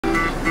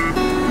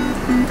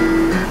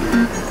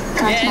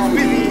Yeah, it's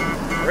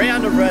Whizzy, Ray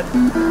on the run.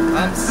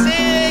 I'm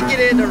sick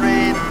it in the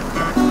rain.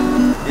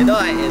 You know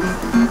how it is.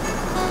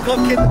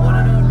 Club kid, the one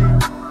and only.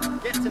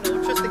 Get to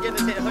know, trust again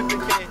to hit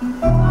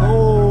 100k.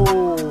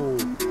 Oh.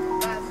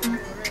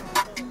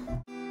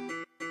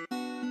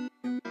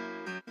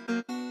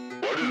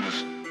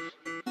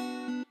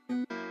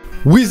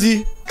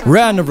 Whizzy,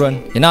 Ray on the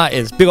run. You know how it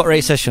is. Big up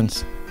Ray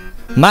Sessions.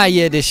 My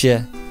year this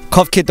year.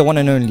 Cov Kid, the one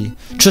and only.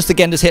 Trust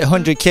again just hit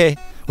 100k.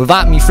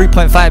 Without me,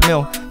 3.5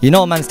 mil. You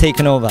know man's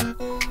taking over.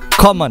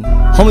 Come on.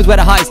 Homies Where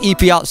the Heart is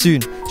EP out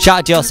soon.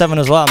 Shout out GL7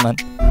 as well, man.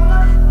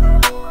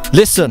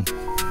 Listen.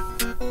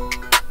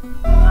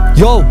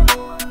 Yo.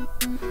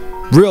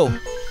 Real.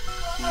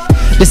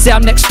 They say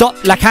I'm next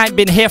up like I ain't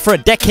been here for a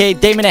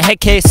decade. Dame in a head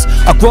case.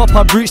 I grew up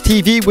on Roots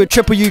TV with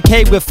Triple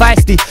UK with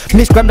Feisty.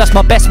 Miss Graham, that's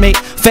my best mate.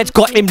 Feds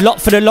got him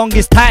locked for the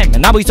longest time,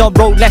 and now he's on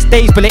road less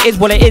days, but it is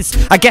what it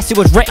is. I guess it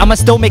was right, I'ma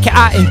still make it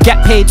out and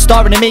get paid,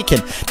 star in the making.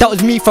 That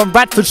was me from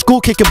Radford School,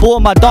 kicking ball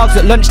with my dogs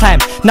at lunchtime.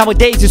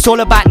 Nowadays it's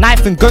all about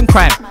knife and gun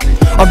crime.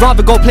 I'd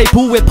rather go play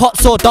pool with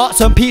pots or darts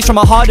and peace from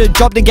a harder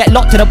job than get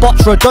locked in a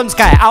box for a dunce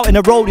guy. Out in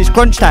the road it's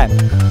crunch time.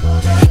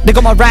 They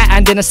got my right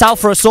hand in the south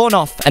for a sawn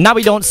off, and now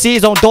he don't see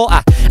his own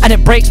daughter, and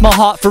it breaks my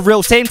heart for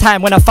real. Same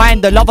time when I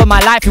find the love of my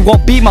life, who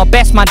won't be my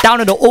best man down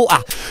at the altar.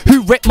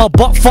 Who ripped my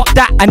butt? Fuck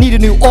that, I need a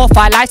new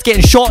offer. Life's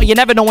getting shorter, you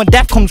never know when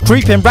death comes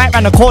creeping right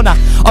round the corner.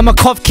 I'm a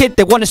Cov Kid,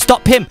 they wanna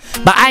stop him,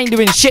 but I ain't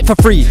doing shit for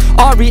free.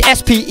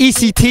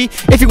 R-E-S-P-E-C-T,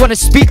 if you wanna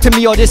speak to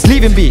me or just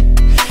leave him be.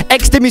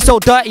 Ex did me so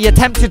dirty,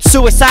 attempted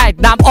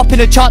suicide. Now I'm up in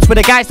the charts with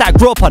the guys that I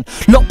grew up on.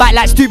 Look back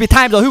like stupid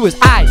times, or who was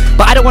I?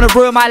 But I don't wanna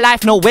ruin my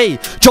life, no way.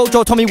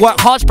 Jojo told me work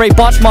hard, spray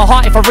bars from my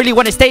heart if I really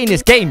wanna stay in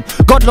this game.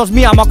 God loves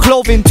me, I'm a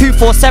clothing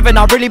 247.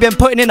 I've really been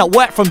putting in at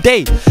work from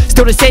day.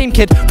 Still the same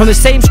kid, from the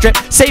same strip,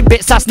 same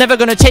bits, that's never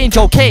gonna change,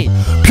 okay.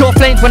 Pure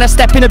flames when I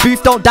step in the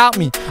booth, don't doubt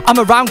me. I'm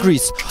around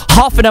grease.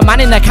 Half of the man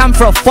in the cam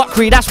for a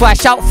fuckery, that's why I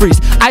shout freeze.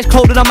 Eyes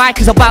cold on the mic,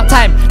 it's about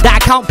time.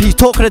 That account piece,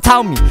 talking to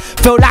tell me.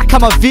 Feel like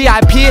I'm a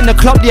VIP in the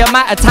club, the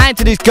amount of time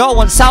to this girl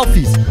wants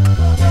selfies.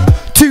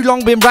 Too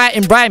long been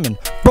writing, rhyming.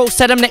 Bro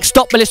said I'm next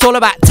stop, but it's all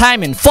about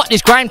timing. Fuck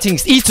this grime thing,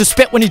 it's easy to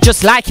spit when you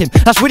just like him.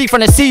 That's Woody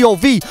from the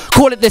COV,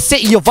 call it the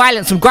city of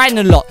violence. I'm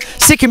grinding a lot,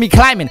 sick of me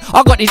climbing.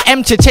 I got these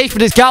M to chase for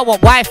this girl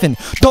want wifing.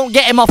 Don't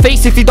get in my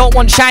face if you don't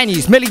want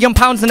shinies.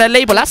 £1,000,000 in a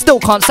label, I still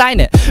can't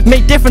sign it.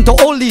 Made different to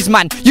all these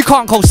man, you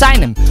can't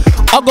co-sign him.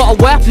 I gotta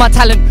work my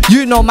talent,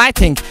 you know my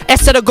thing.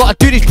 S said I gotta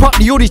do this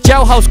properly, all these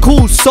jailhouse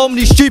calls. So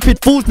many stupid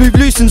fools move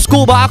loose in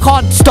school, but I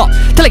can't stop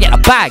till I get a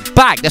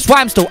bag. That's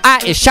why I'm still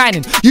out here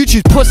shining. You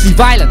choose pussy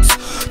violence.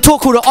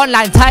 Talk all the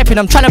online typing,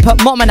 I'm trying to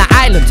put mom on an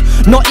island,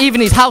 not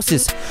even his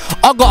houses.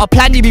 I got a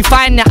plan, you be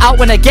finding it out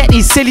when I get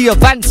these silly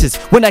advances.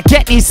 When I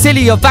get these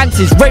silly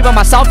advances, rave on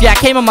myself, yeah I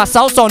came on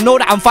myself, so I know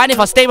that I'm fine if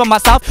I stay with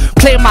myself.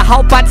 Playing my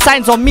how bad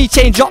signs on me,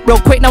 change up real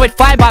quick, now it's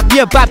fine, but be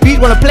a bad beat,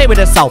 wanna play with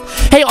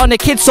herself. Hate on the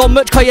kids so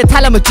much, cause you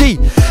tell them a G.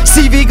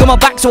 CV got my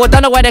back, so I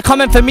don't know where they're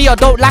coming for me. I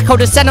don't like how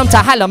they send them to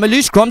hell. I'm a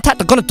loose scrum, tap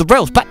the gun at the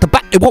rails, back to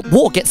back, they want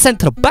war, get sent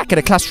to the back of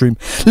the classroom.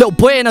 Little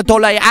boy in a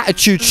dollar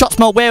attitude, shots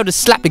my way or to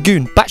slap the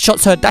goon. Back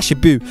shots her, dash a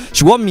boo.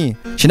 She want me,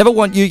 she never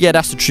want you, yeah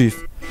that's the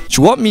truth. She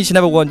want me, she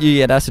never want you,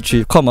 yeah that's the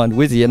truth. Come on,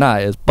 Whizzy and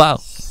I is bow.